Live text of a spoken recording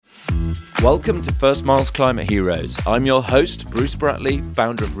Welcome to First Mile's Climate Heroes. I'm your host, Bruce Bratley,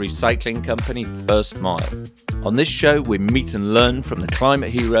 founder of recycling company First Mile. On this show, we meet and learn from the climate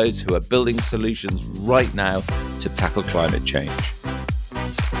heroes who are building solutions right now to tackle climate change.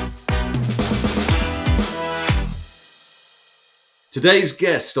 Today's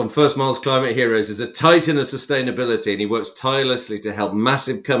guest on First Mile's Climate Heroes is a titan of sustainability, and he works tirelessly to help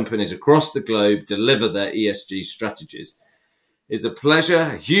massive companies across the globe deliver their ESG strategies. It's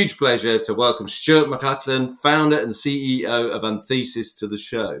a huge pleasure to welcome Stuart McLachlan, founder and CEO of Anthesis, to the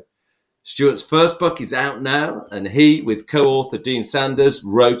show. Stuart's first book is out now, and he, with co-author Dean Sanders,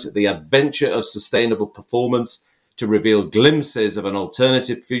 wrote The Adventure of Sustainable Performance to reveal glimpses of an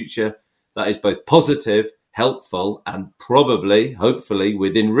alternative future that is both positive, helpful, and probably, hopefully,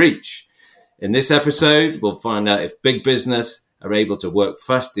 within reach. In this episode, we'll find out if big business are able to work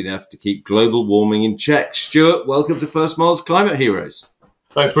fast enough to keep global warming in check. Stuart, welcome to First Mile's Climate Heroes.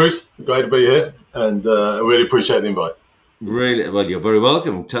 Thanks, Bruce. Great to be here, and I really appreciate the invite. Really, well, you're very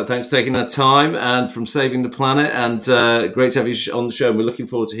welcome. Thanks for taking that time and from saving the planet, and great to have you on the show. We're looking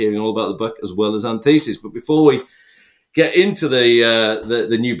forward to hearing all about the book as well as Anthesis. But before we get into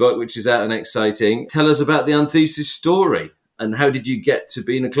the new book, which is out and exciting, tell us about the Anthesis story and how did you get to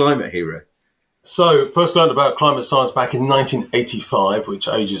being a climate hero? So, first learned about climate science back in 1985, which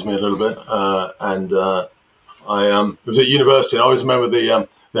ages me a little bit. I was at university, and I always remember the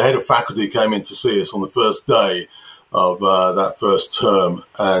head of faculty came in to see us on the first day of that first term,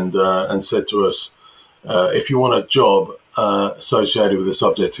 and said to us, if you want a job associated with the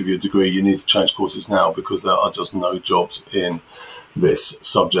subject of your degree, you need to change courses now because there are just no jobs in this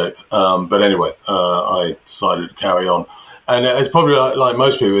subject. But anyway, I decided to carry on. And it's probably like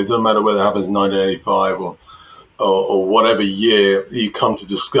most people, it doesn't matter whether it happens in 1985 or whatever year, you come to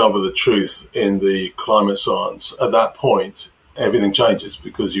discover the truth in the climate science. At that point, everything changes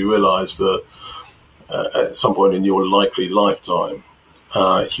because you realise that at some point in your likely lifetime,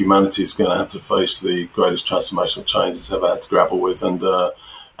 humanity is going to have to face the greatest transformational change it's ever had to grapple with.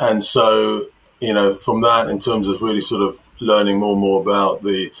 And so, you know, from that, in terms of really sort of learning more and more about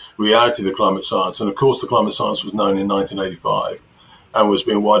the reality of the climate science. And of course, the climate science was known in 1985 and was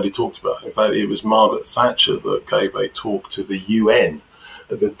being widely talked about. In fact, it was Margaret Thatcher that gave a talk to the UN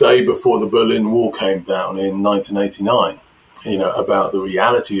the day before the Berlin Wall came down in 1989, you know, about the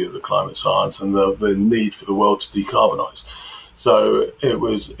reality of the climate science and the need for the world to decarbonize. So it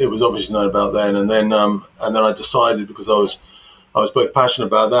was obviously known about then. And then I decided, because I was both passionate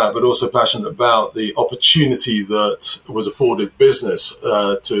about that, but also passionate about the opportunity that was afforded business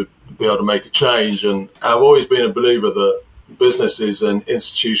to be able to make a change. And I've always been a believer that business is an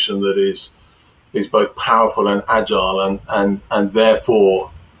institution that is both powerful and agile, and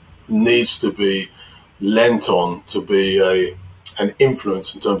therefore needs to be lent on to be an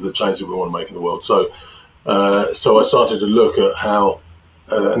influence in terms of the change that we want to make in the world. So I started to look at how.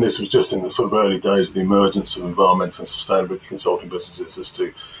 And this was just in the sort of early days of the emergence of environmental and sustainability consulting businesses as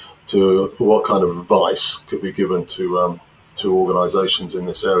to what kind of advice could be given to organisations in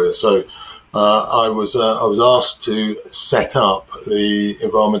this area. So I was asked to set up the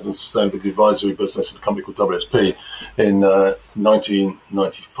environmental and sustainability advisory business at a company called WSP in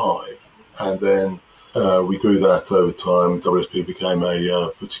 1995, and then we grew that over time. WSP became a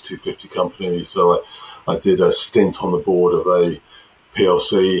FTSE 250 company. So I did a stint on the board of a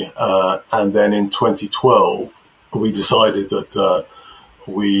PLC, and then in 2012 we decided that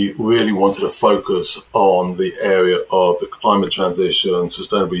we really wanted to focus on the area of the climate transition,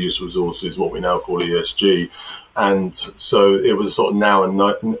 sustainable use of resources, what we now call ESG. And so it was a sort of now or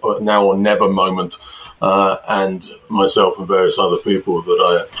never moment, and myself and various other people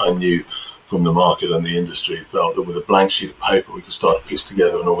that I knew from the market and the industry felt that with a blank sheet of paper we could start to piece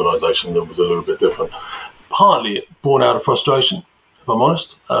together an organisation that was a little bit different, partly born out of frustration, if I'm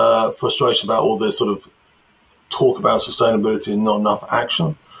honest, frustration about all this sort of talk about sustainability and not enough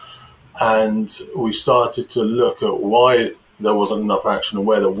action. And we started to look at why there wasn't enough action, and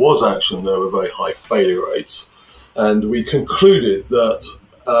where there was action, there were very high failure rates. And we concluded that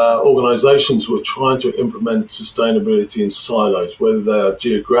organizations were trying to implement sustainability in silos, whether they are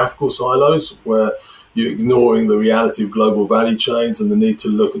geographical silos, where you're ignoring the reality of global value chains and the need to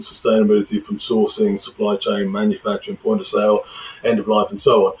look at sustainability from sourcing, supply chain, manufacturing, point of sale, end of life, and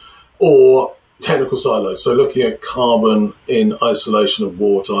so on, or technical silos. So looking at carbon in isolation of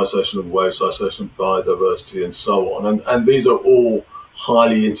water, isolation of waste, isolation of biodiversity, and so on. And these are all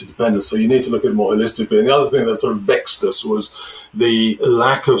highly interdependent. So you need to look at it more holistically. And the other thing that sort of vexed us was the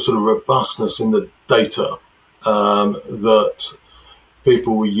lack of sort of robustness in the data that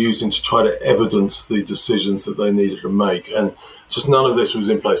people were using to try to evidence the decisions that they needed to make. And just none of this was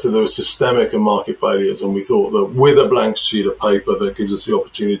in place. So there were systemic and market failures. And we thought that with a blank sheet of paper that gives us the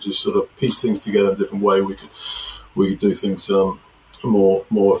opportunity to sort of piece things together in a different way, we could do things more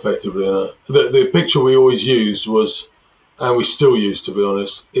effectively. The picture we always used was, and we still use, to be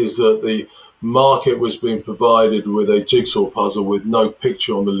honest, is that the market was being provided with a jigsaw puzzle with no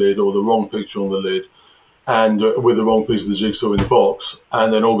picture on the lid or the wrong picture on the lid, and with the wrong piece of the jigsaw in the box,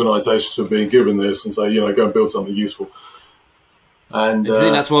 and then organisations are being given this and say, go and build something useful. And I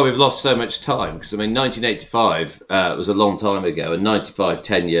think that's why we've lost so much time, because 1985 was a long time ago, and 95,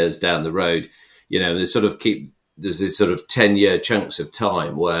 10 years down the road, there's these sort of 10-year chunks of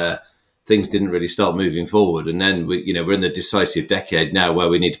time where things didn't really start moving forward, and then we're in the decisive decade now where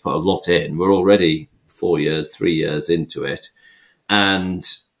we need to put a lot in. We're already 3 years into it, and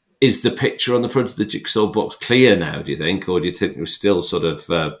is the picture on the front of the jigsaw box clear now, do you think? Or do you think we're still sort of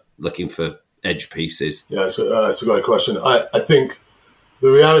looking for edge pieces? Yeah, it's a great question. I think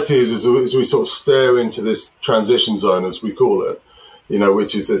the reality is as we sort of stare into this transition zone, as we call it,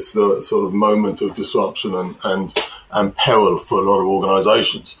 which is this the sort of moment of disruption and peril for a lot of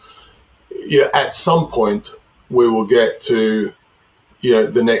organisations. At some point we will get to,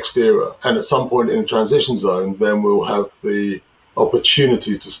 the next era. And at some point in the transition zone, then we'll have the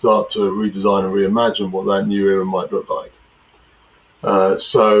opportunity to start to redesign and reimagine what that new era might look like.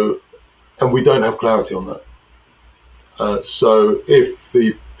 And we don't have clarity on that. So if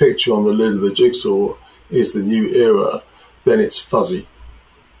the picture on the lid of the jigsaw is the new era, then it's fuzzy.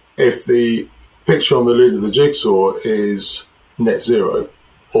 If the picture on the lid of the jigsaw is net zero,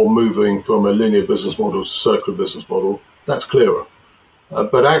 or moving from a linear business model to a circular business model, that's clearer.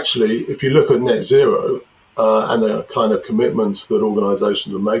 But actually, if you look at net zero, and the kind of commitments that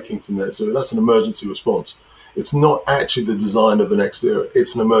organisations are making to net zero, that's an emergency response. It's not actually the design of the next era.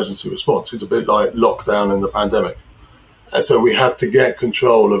 It's an emergency response. It's a bit like lockdown in the pandemic. And so we have to get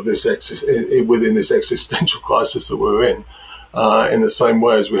control of this within this existential crisis that we're in the same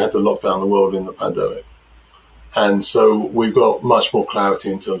way as we had to lock down the world in the pandemic. And so we've got much more clarity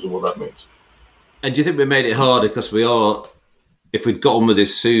in terms of what that means. And do you think we made it harder because if we'd got on with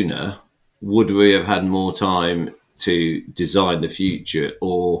this sooner, would we have had more time to design the future?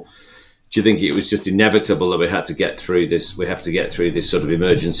 Or do you think it was just inevitable that we have to get through this sort of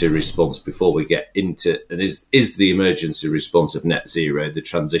emergency response before we get into, and is the emergency response of net zero the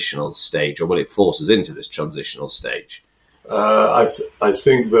transitional stage, or will it force us into this transitional stage? I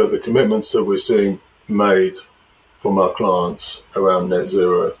think that the commitments that we're seeing made from our clients around net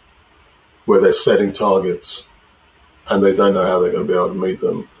zero, where they're setting targets and they don't know how they're going to be able to meet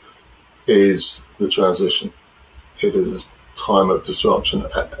them, is the transition. It is a time of disruption.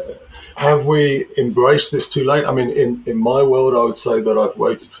 Have we embraced this too late? In my world, I would say that I've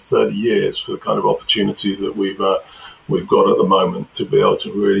waited for 30 years for the kind of opportunity that we've got at the moment to be able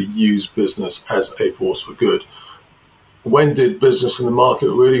to really use business as a force for good. When did business and the market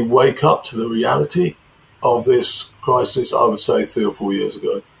really wake up to the reality of this crisis? I would say 3 or 4 years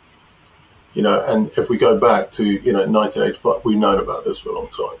ago. And if we go back to 1985, we've known about this for a long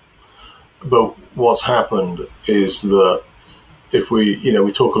time. But what's happened is that if we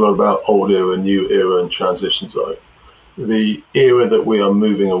talk a lot about old era, new era, and transition zone. The era that we are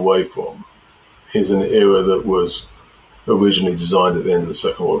moving away from is an era that was originally designed at the end of the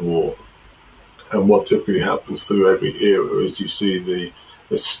Second World War. And what typically happens through every era is you see the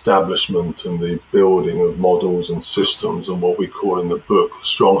establishment and the building of models and systems and what we call in the book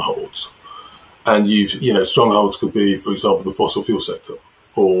strongholds. And strongholds could be, for example, the fossil fuel sector,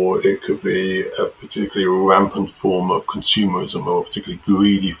 or it could be a particularly rampant form of consumerism, or a particularly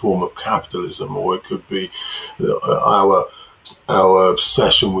greedy form of capitalism, or it could be our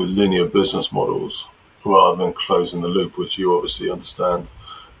obsession with linear business models rather than closing the loop, which you obviously understand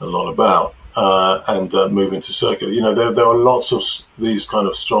a lot about, and moving to circular. There are lots of these kind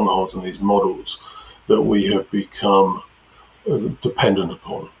of strongholds and these models that we have become dependent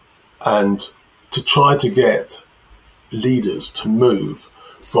upon. And to try to get leaders to move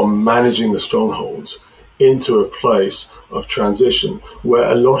from managing the strongholds into a place of transition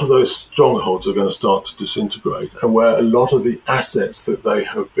where a lot of those strongholds are going to start to disintegrate, and where a lot of the assets that they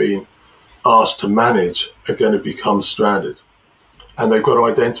have been asked to manage are going to become stranded. And they've got to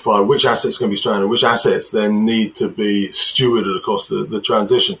identify which assets are going to be stranded, which assets then need to be stewarded across the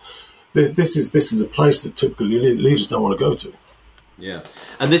transition. This is a place that typically leaders don't want to go to. Yeah,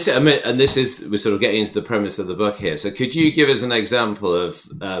 and this is we're sort of getting into the premise of the book here. So, could you give us an example of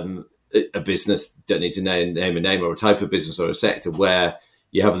a business? Don't need to name a name, or a type of business or a sector where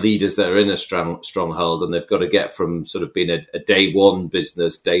you have leaders that are in a stronghold, and they've got to get from sort of being a day one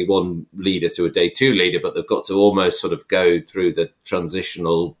business, day one leader to a day two leader, but they've got to almost sort of go through the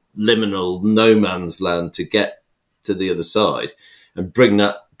transitional, liminal no man's land to get to the other side, and bring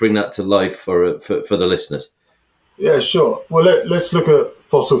that to life for the listeners. Yeah, sure. Well, let's look at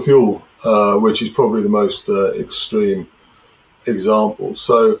fossil fuel, which is probably the most extreme example.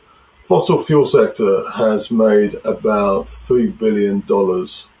 So, fossil fuel sector has made about $3 billion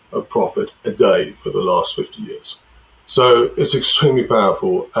of profit a day for the last 50 years. So it's extremely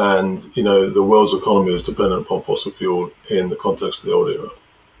powerful, and the world's economy is dependent upon fossil fuel in the context of the old era.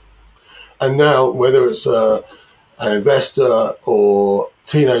 And now, whether it's an investor or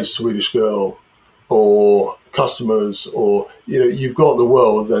teenage Swedish girl or customers, or you've got the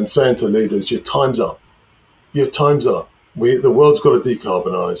world then saying to leaders, your time's up. Your time's up. The world's got to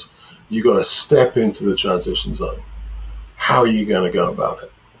decarbonize. You've got to step into the transition zone. How are you going to go about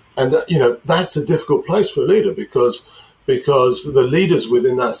it? And that's a difficult place for a leader, because the leaders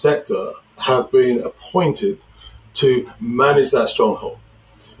within that sector have been appointed to manage that stronghold.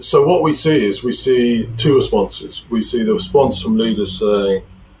 So what we see two responses. We see the response from leaders saying,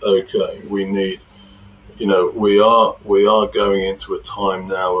 okay, we need, we are going into a time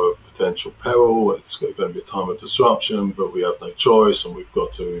now of potential peril. It's going to be a time of disruption, but we have no choice and we've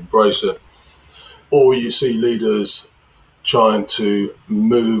got to embrace it. Or you see leaders trying to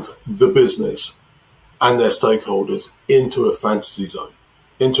move the business and their stakeholders into a fantasy zone,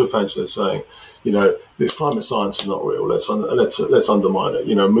 saying, this climate science is not real. Let's undermine it.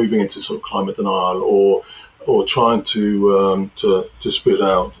 Moving into sort of climate denial, or trying to spit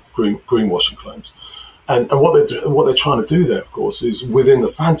out greenwashing claims. And what they're trying to do there, of course, is within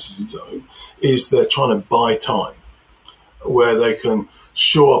the fantasy zone, is they're trying to buy time, where they can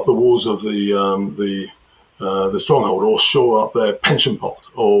shore up the walls of the stronghold, or shore up their pension pot,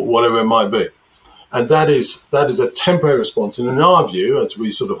 or whatever it might be. And that is a temporary response. And in our view, as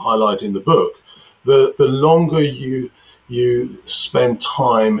we sort of highlight in the book, the longer you spend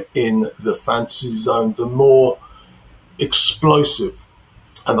time in the fantasy zone, the more explosive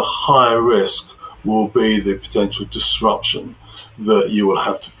and the higher risk will be the potential disruption that you will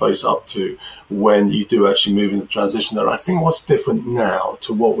have to face up to when you do actually move into transition. And I think what's different now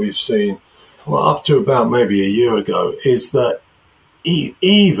to what we've seen up to about maybe a year ago is that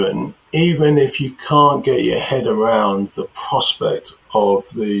even if you can't get your head around the prospect of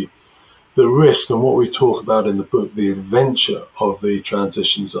the risk and what we talk about in the book, the adventure of the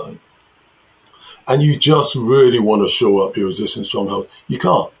transition zone, and you just really want to shore up your existing stronghold, you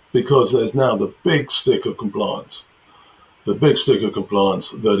can't, because there's now the big stick of compliance. The big stick of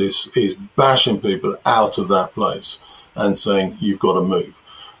compliance that is bashing people out of that place and saying, you've got to move.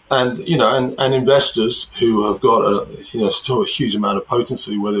 And, and investors who have got still a huge amount of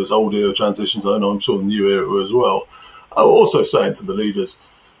potency, whether it's old era transition zone, I'm sure the new era as well, are also saying to the leaders,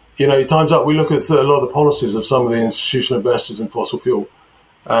 your time's up. We look at a lot of the policies of some of the institutional investors in fossil fuel,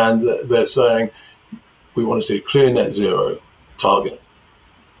 and they're saying, we want to see a clear net zero target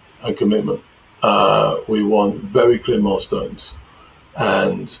and commitment. We want very clear milestones,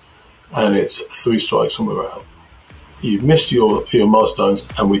 and it's 3 strikes and we're out. You've missed your milestones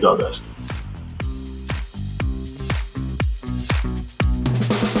and we divest.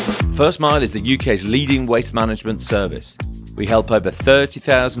 First Mile is the UK's leading waste management service. We help over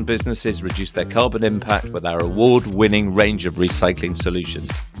 30,000 businesses reduce their carbon impact with our award-winning range of recycling solutions.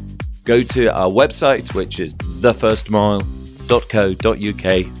 Go to our website, which is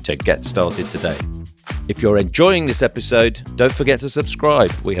thefirstmile.co.uk, to get started today. If you're enjoying this episode, don't forget to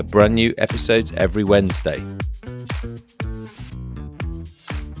subscribe. We have brand new episodes every Wednesday.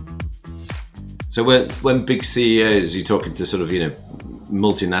 So when big CEOs, you're talking to sort of,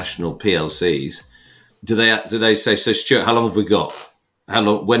 multinational PLCs, do they say, so Stuart, how long have we got? How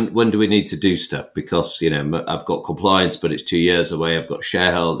long? When do we need to do stuff? Because, I've got compliance, but it's 2 years away. I've got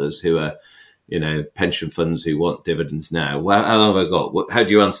shareholders who are, pension funds who want dividends now. Well, how long have I got? How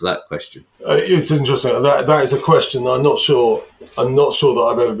do you answer that question? It's interesting. That is a question I'm not sure that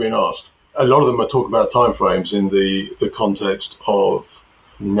I've ever been asked. A lot of them are talking about timeframes in the context of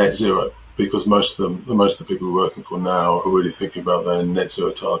net zero, because most of the people we're working for now are really thinking about their net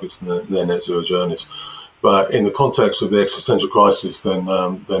zero targets and their net zero journeys. But in the context of the existential crisis, then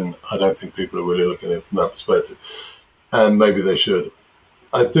I don't think people are really looking at it from that perspective. And maybe they should.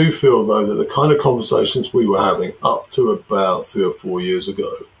 I do feel, though, that the kind of conversations we were having up to about 3 or 4 years ago,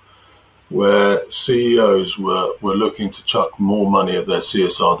 where CEOs were looking to chuck more money at their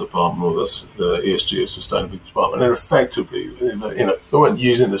CSR department or the ESG or sustainability department, and effectively, they weren't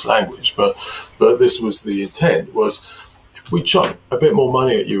using this language, but this was the intent, was we chuck a bit more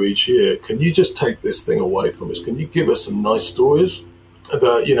money at you each year. Can you just take this thing away from us? Can you give us some nice stories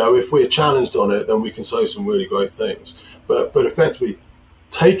that, if we're challenged on it, then we can say some really great things. But effectively,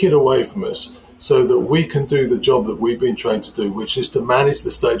 take it away from us so that we can do the job that we've been trained to do, which is to manage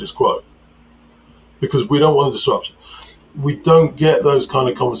the status quo. Because we don't want a disruption. We don't get those kind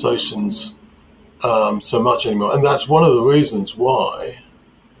of conversations so much anymore. And that's one of the reasons why,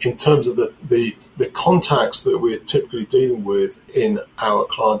 in terms of the contacts that we're typically dealing with in our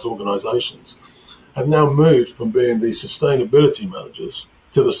client organizations, have now moved from being the sustainability managers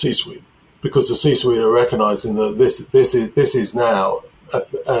to the C-suite, because the C-suite are recognizing that this is now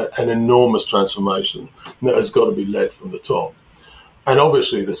an enormous transformation that has got to be led from the top. And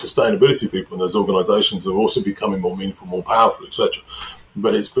obviously the sustainability people in those organizations are also becoming more meaningful, more powerful, etc.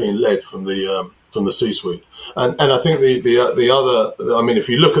 But it's being led from the C-suite. And I think the other, I mean, if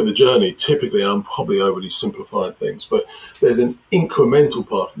you look at the journey, typically, and I'm probably overly simplifying things, but there's an incremental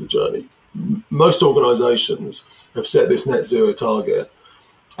part of the journey. Most organizations have set this net zero target,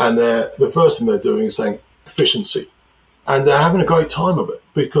 and the first thing they're doing is saying efficiency. And they're having a great time of it,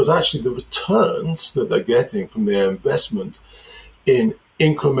 because actually the returns that they're getting from their investment in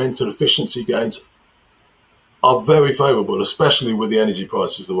incremental efficiency gains are very favorable, especially with the energy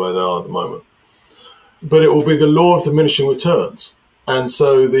prices the way they are at the moment. But it will be the law of diminishing returns. And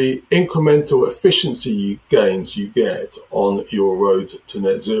so the incremental efficiency gains you get on your road to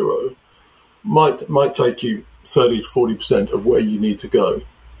net zero might take you 30 to 40% of where you need to go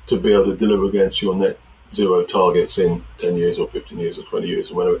to be able to deliver against your net zero targets in 10 years or 15 years or 20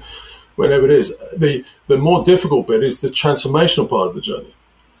 years or whenever it is. The more difficult bit is the transformational part of the journey,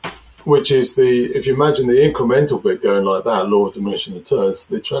 which is if you imagine the incremental bit going like that, law of diminishing returns,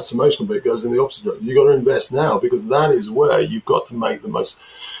 the transformational bit goes in the opposite direction. You've got to invest now, because that is where you've got to make the most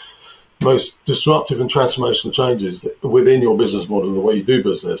disruptive and transformational changes within your business model and the way you do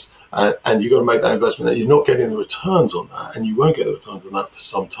business. And you've got to make that investment. And you're not getting the returns on that, and you won't get the returns on that for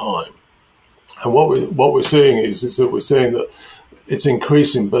some time. And what we're seeing is that we're seeing that it's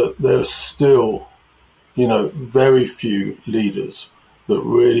increasing, but there are still, very few leaders that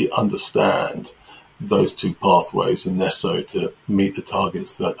really understand those two pathways are necessary to meet the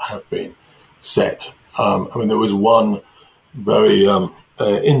targets that have been set. There was one very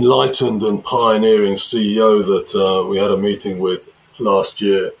enlightened and pioneering CEO that we had a meeting with last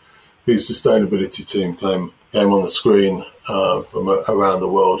year, whose sustainability team came on the screen from around the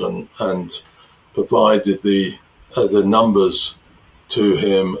world and provided the numbers to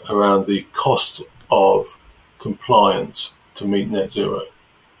him around the cost of compliance to meet net zero.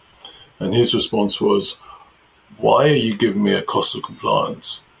 And his response was, why are you giving me a cost of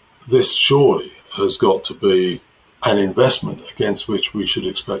compliance? This surely has got to be an investment against which we should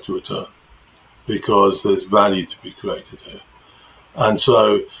expect a return, because there's value to be created here. And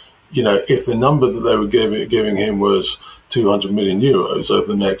so, if the number that they were giving him was 200 million euros over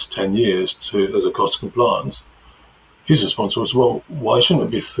the next 10 years as a cost of compliance, his response was, well, why shouldn't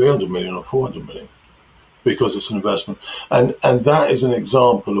it be 300 million or 400 million? Because it's an investment. And that is an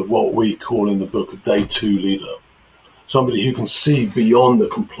example of what we call in the book a day two leader. Somebody who can see beyond the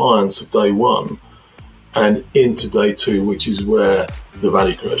compliance of day one and into day two, which is where the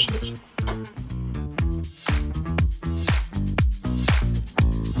value creation is.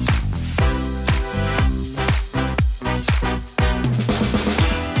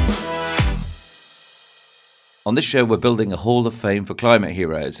 On this show, we're building a Hall of Fame for climate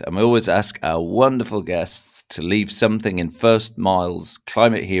heroes, and we always ask our wonderful guests to leave something in First Mile's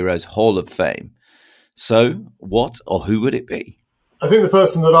Climate Heroes Hall of Fame. So, what or who would it be? I think the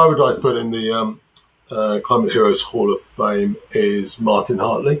person that I would like to put in the Climate Heroes Hall of Fame is Martin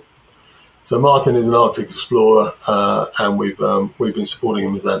Hartley. So Martin is an Arctic explorer, and we've been supporting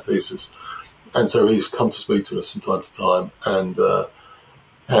him as Anthesis, and so he's come to speak to us from time to time, and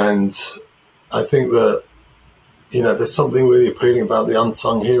I think that there's something really appealing about the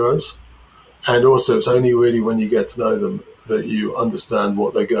unsung heroes, and also it's only really when you get to know them that you understand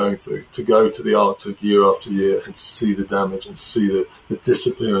what they're going through. To go to the Arctic year after year and see the damage and see the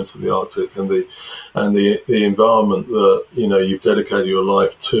disappearance of the Arctic and the environment that you've dedicated your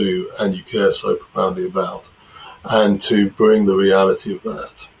life to and you care so profoundly about, and to bring the reality of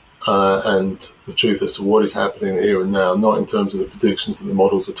that and the truth as to what is happening here and now, not in terms of the predictions that the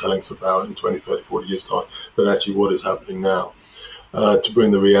models are telling us about in 20, 30, 40 years' time, but actually what is happening now, to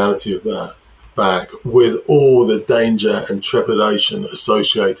bring the reality of that back with all the danger and trepidation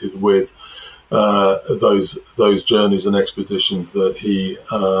associated with those journeys and expeditions that he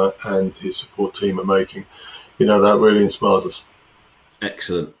and his support team are making. That really inspires us.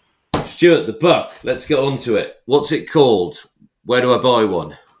 Excellent. Stuart, the book. Let's get on to it. What's it called? Where do I buy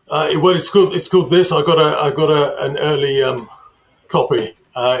one? Well, it's called this. I got an early copy.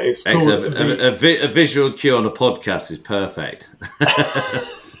 It's called a visual cue on a podcast is perfect.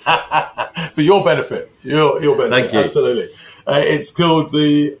 For your benefit. Your benefit. Thank you. Absolutely. It's called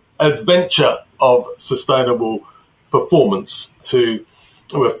The Adventure of Sustainable Performance, to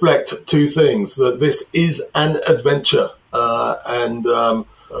reflect two things: that this is an adventure, and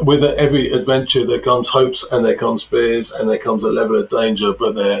with every adventure there comes hopes and there comes fears and there comes a level of danger,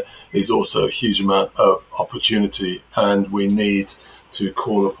 but there is also a huge amount of opportunity, and we need to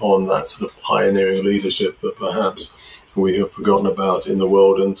call upon that sort of pioneering leadership that perhaps we have forgotten about in the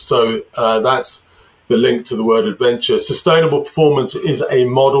world. And so that's the link to the word adventure. Sustainable performance is a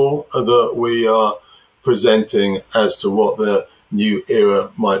model that we are presenting as to what the new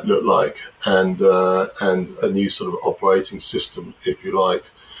era might look like, and a new sort of operating system, if you like.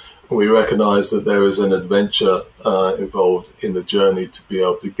 We recognise that there is an adventure involved in the journey to be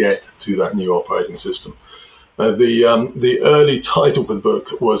able to get to that new operating system. The early title for the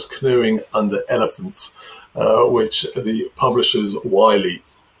book was Canoeing Under Elephants, which the publishers Wiley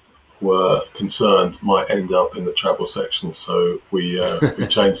were concerned might end up in the travel section, so we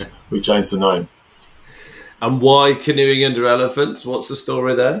changed the name. And why Canoeing Under Elephants? What's the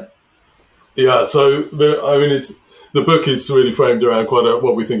story there? Yeah, so the book is really framed around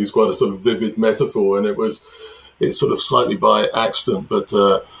what we think is quite a sort of vivid metaphor, and it's sort of slightly by accident, but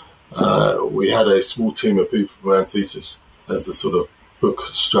we had a small team of people from Anthesis as the sort of book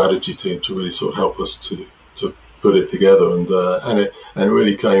strategy team to really sort of help us to put it together, and it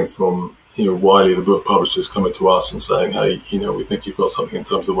really came from Wiley, the book publishers, coming to us and saying, hey, we think you've got something in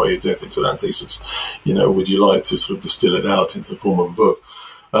terms of the way you're doing things at Anthesis. Would you like to sort of distill it out into the form of a book?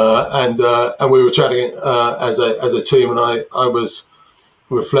 And we were chatting as a team, and I was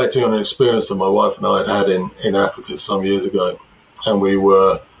reflecting on an experience that my wife and I had in Africa some years ago, and we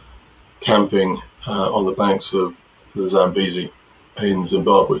were camping on the banks of the Zambezi in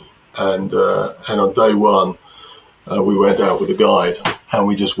Zimbabwe, and on day one we went out with a guide and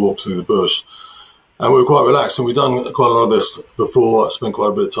we just walked through the bush, and we were quite relaxed, and we'd done quite a lot of this before. I spent quite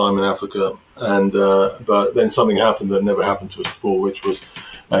a bit of time in Africa, and but then something happened that never happened to us before, which was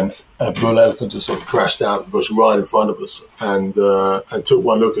a bull elephant just sort of crashed out of the bush right in front of us, and took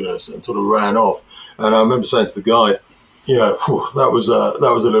one look at us and sort of ran off. And I remember saying to the guide, that was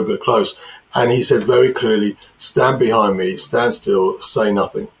a little bit close. And he said very clearly, stand behind me, stand still, say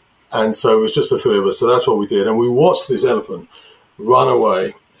nothing. And so it was just the three of us. So that's what we did. And we watched this elephant run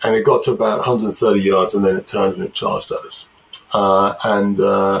away, and it got to about 130 yards, and then it turned and it charged at us. And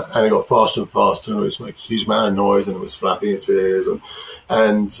it got faster and faster, and it was making a huge amount of noise, and it was flapping its ears,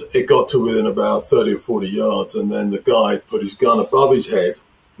 and it got to within about 30 or 40 yards, and then the guide put his gun above his head,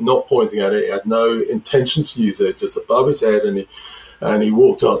 not pointing at it. He had no intention to use it, just above his head, and he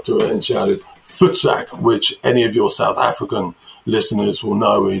walked up to it and shouted, "Futsak," which any of your South African listeners will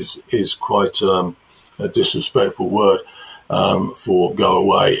know is quite a disrespectful word for go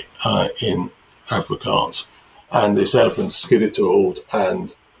away in Afrikaans. And this elephant skidded to a halt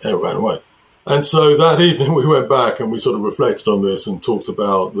and it ran away. And so that evening we went back and we sort of reflected on this and talked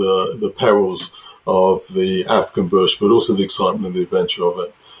about the perils of the African bush, but also the excitement and the adventure of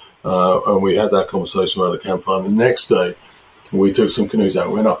it. And we had that conversation around the campfire. And the next day we took some canoes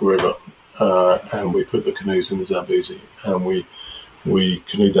out, went up a river, and we put the canoes in the Zambezi, and we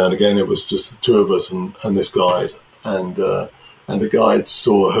canoed down again. It was just the two of us and this guide. And the guide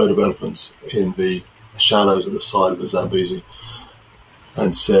saw a herd of elephants in the shallows at the side of the Zambezi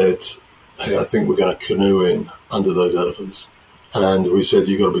and said, "Hey, I think we're going to canoe in under those elephants." And we said,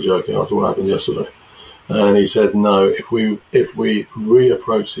 "You've got to be joking after what happened yesterday." And he said, "No, if we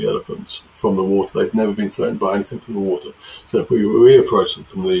reapproach the elephants from the water, they've never been threatened by anything from the water. So if we reapproach them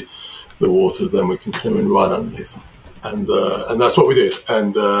from the water, then we can canoe in right underneath them." And that's what we did.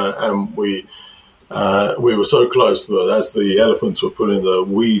 And we were so close that as the elephants were putting the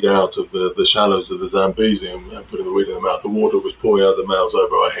weed out of the shallows of the Zambezi and putting the weed in their mouth, the water was pouring out of their mouths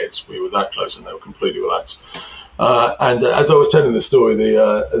over our heads. We were that close, and they were completely relaxed. And as I was telling the story,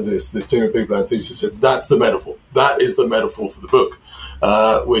 this team of people at Anthesis said, "That's the metaphor. That is the metaphor for the book,"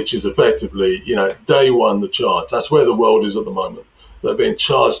 which is effectively, day one, the charge. That's where the world is at the moment. They're being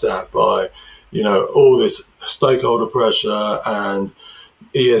charged at by, all this stakeholder pressure and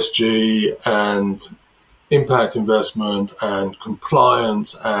ESG and impact investment and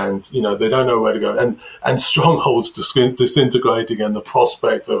compliance, and they don't know where to go, and strongholds disintegrating, and the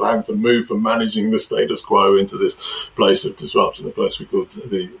prospect of having to move from managing the status quo into this place of disruption, the place we call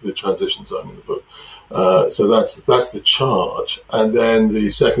the transition zone in the book. So that's the charge. And then the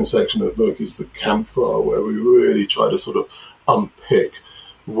second section of the book is the campfire, where we really try to sort of unpick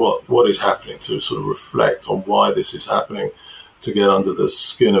what is happening, to sort of reflect on why this is happening, to get under the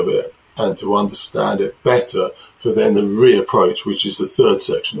skin of it and to understand it better, for then the reapproach, which is the third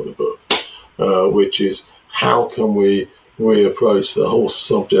section of the book, which is how can we reapproach the whole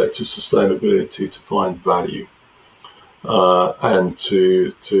subject of sustainability to find value, and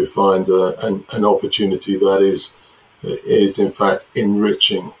to find an opportunity that is in fact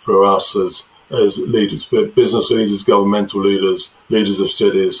enriching for us as leaders, business leaders, governmental leaders, leaders of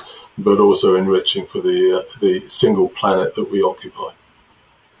cities, but also enriching for the single planet that we occupy.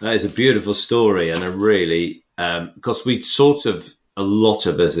 That is a beautiful story, and a really, because we sort of, a lot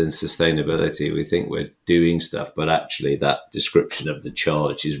of us in sustainability, we think we're doing stuff, but actually that description of the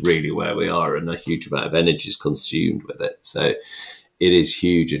charge is really where we are, and a huge amount of energy is consumed with it. So it is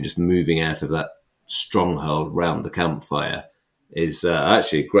huge, and just moving out of that stronghold round the campfire is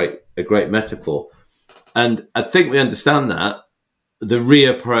actually a great metaphor. And I think we understand that. The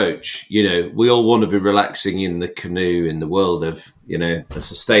reapproach, we all want to be relaxing in the canoe in the world of, a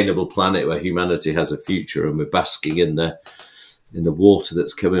sustainable planet where humanity has a future, and we're basking in the water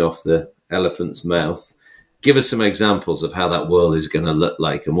that's coming off the elephant's mouth. Give us some examples of how that world is going to look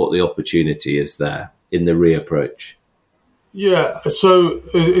like and what the opportunity is there in the reapproach. Yeah, so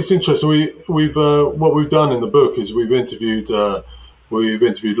it's interesting. We've what we've done in the book is we've interviewed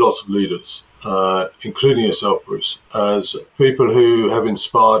lots of leaders, including yourself, Bruce, as people who have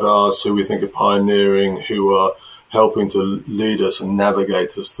inspired us, who we think are pioneering, who are helping to lead us and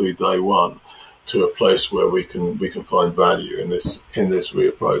navigate us through day one to a place where we can find value in this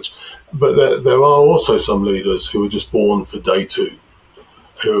reapproach. But there are also some leaders who are just born for day two,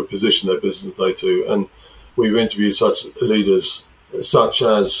 who have positioned their business day two, and we've interviewed such leaders, such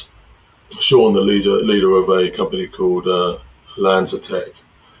as Sean, the leader of a company called Lanzatech.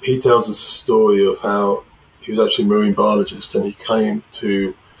 He tells us a story of how he was actually a marine biologist, and he came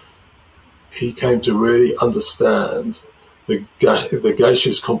to really understand the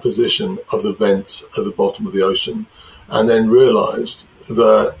gaseous composition of the vents at the bottom of the ocean, and then realized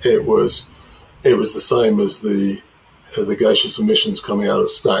that it was the same as the gaseous emissions coming out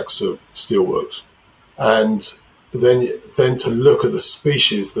of stacks of steelworks. And then to look at the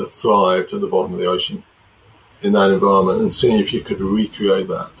species that thrived at the bottom of the ocean in that environment and seeing if you could recreate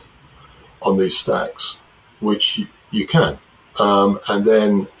that on these stacks, which you can. And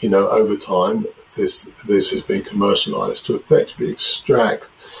then, over time, this has been commercialized to effectively extract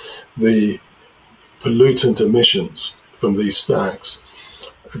the pollutant emissions from these stacks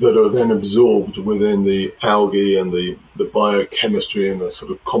that are then absorbed within the algae and the biochemistry and the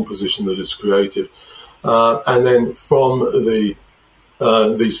sort of composition that is created. And then from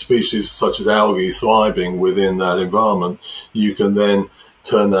these species such as algae thriving within that environment, you can then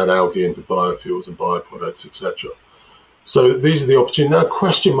turn that algae into biofuels and bioproducts, etc. So these are the opportunities. Now,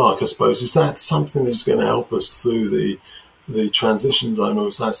 question mark, I suppose, is that something that's going to help us through the transition zone, or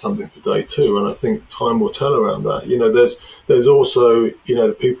is that something for day two? And I think time will tell around that. There's also,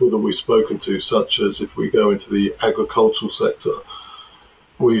 the people that we've spoken to, such as if we go into the agricultural sector,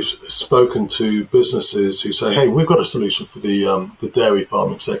 we've spoken to businesses who say, hey, we've got a solution for the dairy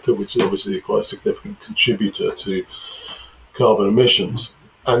farming sector, which is obviously quite a significant contributor to carbon emissions.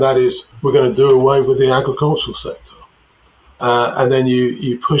 And that is, we're going to do away with the agricultural sector. And then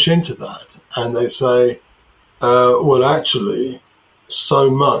you push into that and they say, well, actually,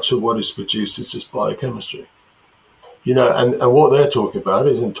 so much of what is produced is just biochemistry. And what they're talking about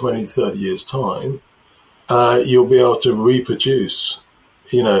is in 20, 30 years' time, you'll be able to reproduce,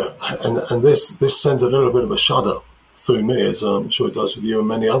 and this sends a little bit of a shudder through me, as I'm sure it does with you and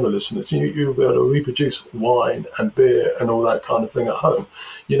many other listeners. You'll be able to reproduce wine and beer and all that kind of thing at home.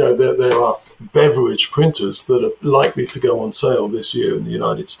 There are beverage printers that are likely to go on sale this year in the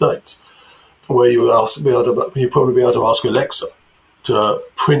United States, where you'll probably be able to ask Alexa to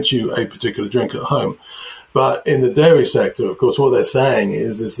print you a particular drink at home. But in the dairy sector, of course, what they're saying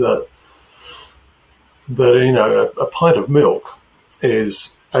is that a pint of milk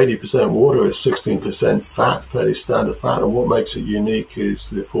is 80% water, is 16% fat, fairly standard fat, and what makes it unique is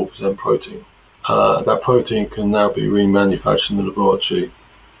the 4% protein. That protein can now be remanufactured in the laboratory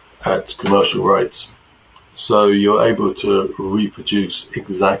at commercial rates. So you're able to reproduce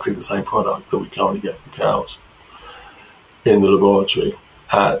exactly the same product that we currently get from cows in the laboratory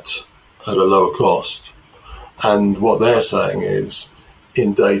at a lower cost. And what they're saying is,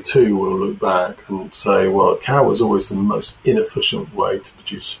 in day two, we'll look back and say, well, cow was always the most inefficient way to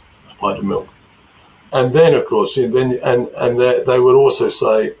produce a pint of milk. And then, of course, they would also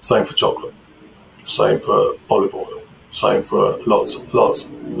say, same for chocolate. Same for olive oil. Same for lots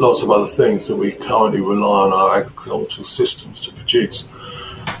of other things that we currently rely on our agricultural systems to produce.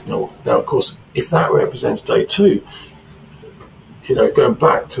 Now, of course, if that represents day two, going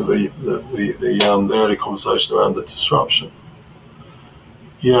back to the early conversation around the disruption,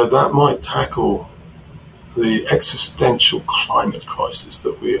 that might tackle the existential climate crisis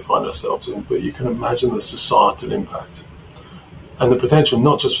that we find ourselves in. But you can imagine the societal impact and the potential,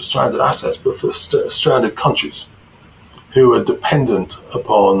 not just for stranded assets, but for stranded countries who are dependent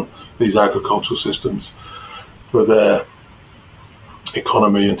upon these agricultural systems for their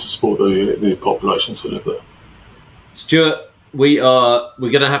economy and to support the populations that live there. Stuart, we're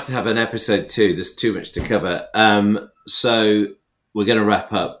going to have an episode 2. There's too much to cover. So we're going to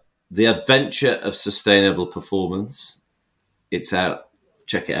wrap up. The Adventure of Sustainable Performance. It's out.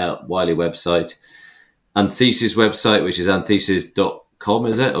 Check it out. Wiley website. Anthesis website, which is anthesis.com,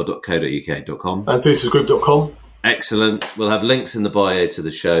 is it? Or .co.uk? .com? Anthesisgroup.com. Excellent. We'll have links in the bio to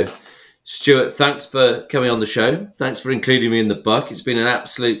the show. Stuart, thanks for coming on the show. Thanks for including me in the book. It's been an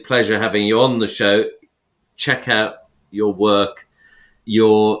absolute pleasure having you on the show. Check out your work.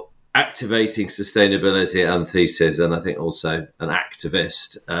 You're activating sustainability at Anthesis, and I think also an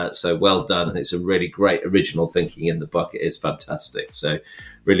activist. So well done. I think some really great original thinking in the book. It is fantastic. So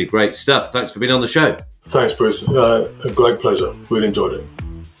really great stuff. Thanks for being on the show. Thanks, Bruce. A great pleasure. Really enjoyed it.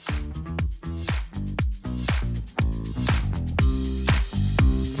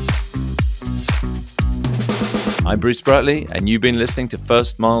 I'm Bruce Bratley, and you've been listening to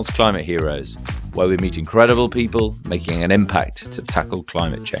First Miles Climate Heroes, where we meet incredible people making an impact to tackle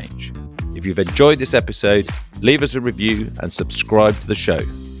climate change. If you've enjoyed this episode, leave us a review and subscribe to the show.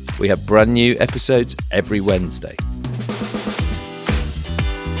 We have brand new episodes every Wednesday.